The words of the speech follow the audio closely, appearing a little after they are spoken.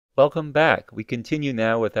Welcome back. We continue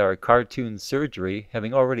now with our cartoon surgery,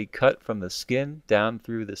 having already cut from the skin down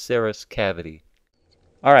through the serous cavity.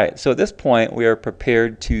 All right, so at this point we are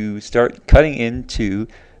prepared to start cutting into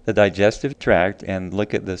the digestive tract and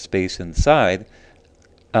look at the space inside.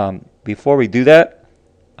 Before we do that,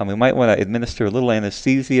 we might want to administer a little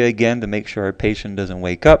anesthesia again to make sure our patient doesn't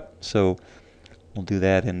wake up. So we'll do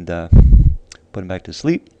that and put him back to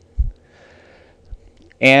sleep.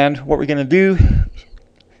 And what we're going to do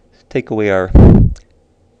is take away our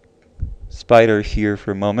spider here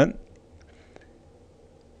for a moment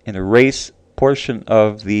and erase portion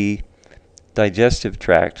of the digestive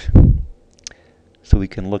tract so we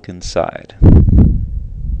can look inside.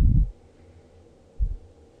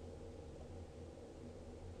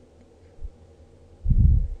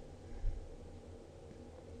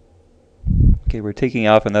 Okay, we're taking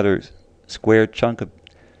off another square chunk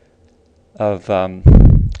of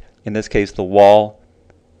in this case, the wall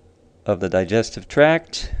of the digestive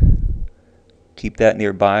tract. Keep that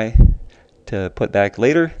nearby to put back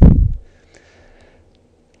later.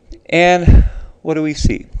 And what do we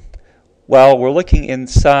see? Well, we're looking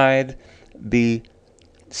inside the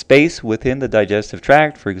space within the digestive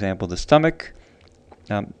tract, for example, the stomach.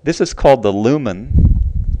 This is called the lumen.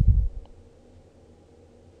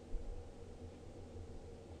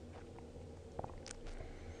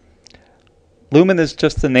 Lumen is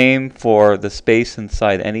just the name for the space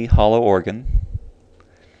inside any hollow organ.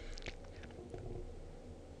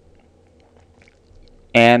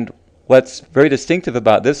 And what's very distinctive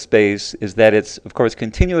about this space is that it's, of course,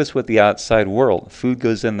 continuous with the outside world. Food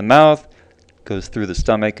goes in the mouth, goes through the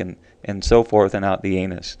stomach, and so forth, and out the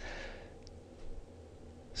anus.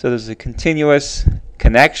 So there's a continuous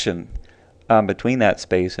connection between that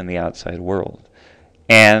space and the outside world.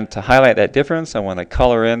 And to highlight that difference, I want to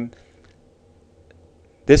color in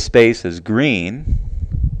this space as green.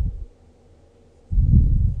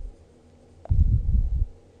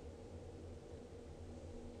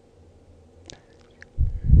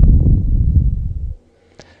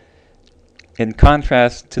 In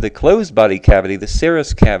contrast to the closed body cavity, the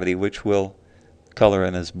serous cavity, which we'll color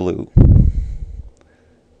in as blue.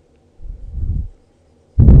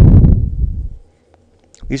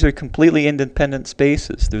 These are completely independent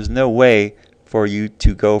spaces. There's no way for you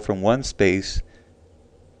to go from one space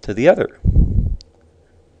to the other.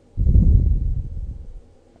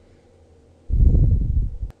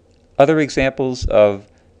 Other examples of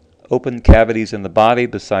open cavities in the body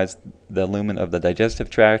besides the lumen of the digestive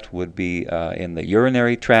tract would be in the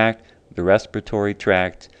urinary tract, the respiratory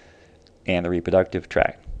tract, and the reproductive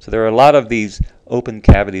tract. So there are a lot of these open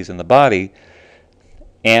cavities in the body,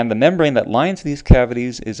 and the membrane that lines these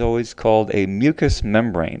cavities is always called a mucous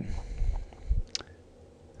membrane,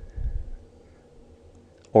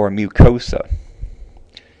 or mucosa.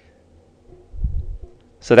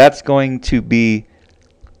 So that's going to be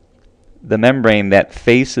the membrane that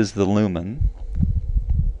faces the lumen.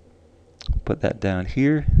 Put that down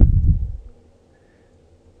here.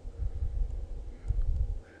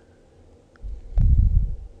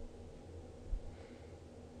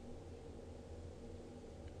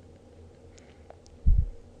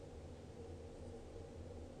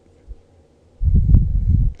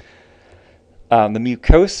 The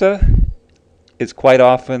mucosa is quite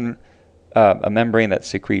often a membrane that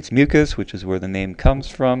secretes mucus, which is where the name comes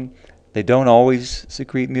from. They don't always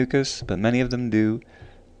secrete mucus, but many of them do.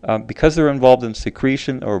 Because they're involved in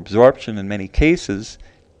secretion or absorption in many cases,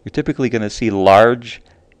 you're typically going to see large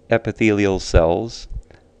epithelial cells.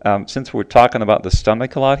 Since we're talking about the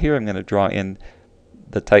stomach a lot here, I'm going to draw in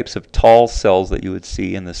the types of tall cells that you would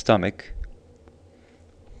see in the stomach.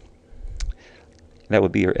 That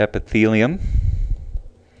would be your epithelium.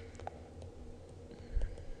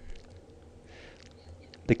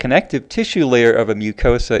 The connective tissue layer of a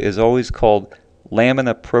mucosa is always called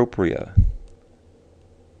lamina propria. And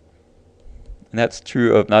that's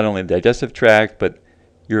true of not only the digestive tract, but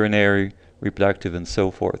urinary, reproductive, and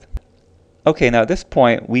so forth. Okay, now at this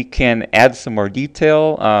point we can add some more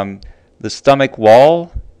detail. The stomach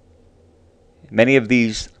wall, many of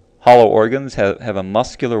these hollow organs have a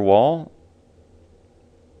muscular wall.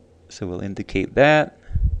 So we'll indicate that.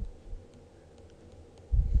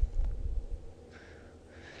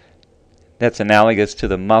 That's analogous to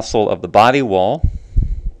the muscle of the body wall.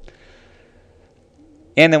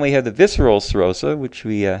 And then we have the visceral serosa, which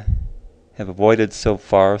we have avoided so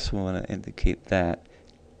far, so we want to indicate that.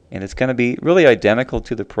 And it's going to be really identical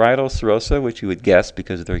to the parietal serosa, which you would guess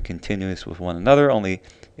because they're continuous with one another, only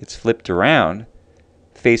it's flipped around,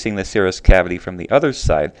 facing the serous cavity from the other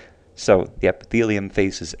side. So the epithelium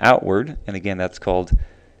faces outward, and again that's called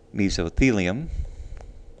mesothelium.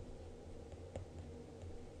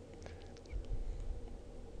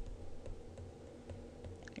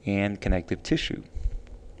 and connective tissue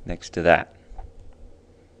next to that.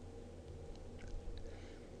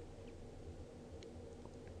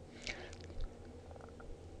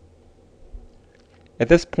 At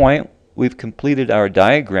this point, we've completed our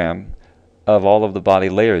diagram of all of the body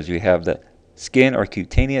layers. You have the skin or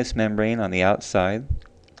cutaneous membrane on the outside,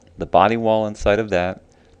 the body wall inside of that,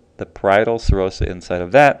 the parietal serosa inside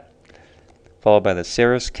of that, followed by the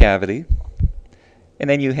serous cavity, and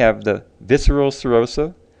then you have the visceral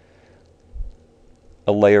serosa,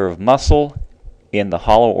 a layer of muscle in the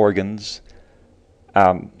hollow organs.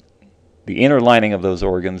 The inner lining of those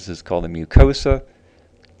organs is called the mucosa,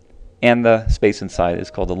 and the space inside is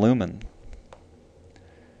called the lumen.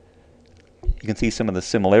 You can see some of the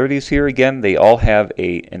similarities here. Again, they all have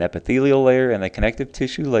an epithelial layer and a connective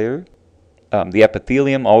tissue layer. The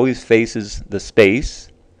epithelium always faces the space,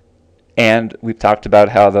 and we've talked about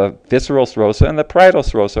how the visceral serosa and the parietal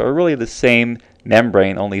serosa are really the same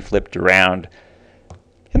membrane, only flipped around.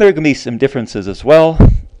 And there can be some differences as well.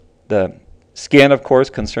 The skin, of course,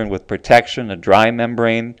 concerned with protection, a dry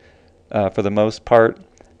membrane for the most part.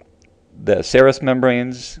 The serous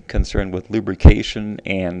membranes concerned with lubrication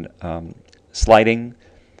and sliding,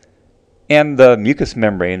 and the mucous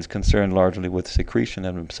membranes concerned largely with secretion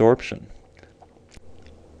and absorption.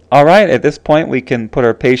 All right, at this point we can put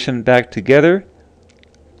our patient back together,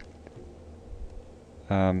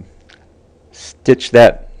 stitch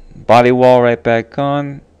that body wall right back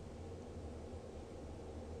on,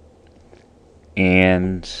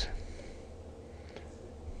 and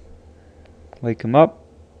wake him up.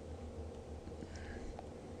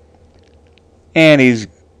 And he's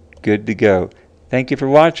good to go. Thank you for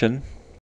watching.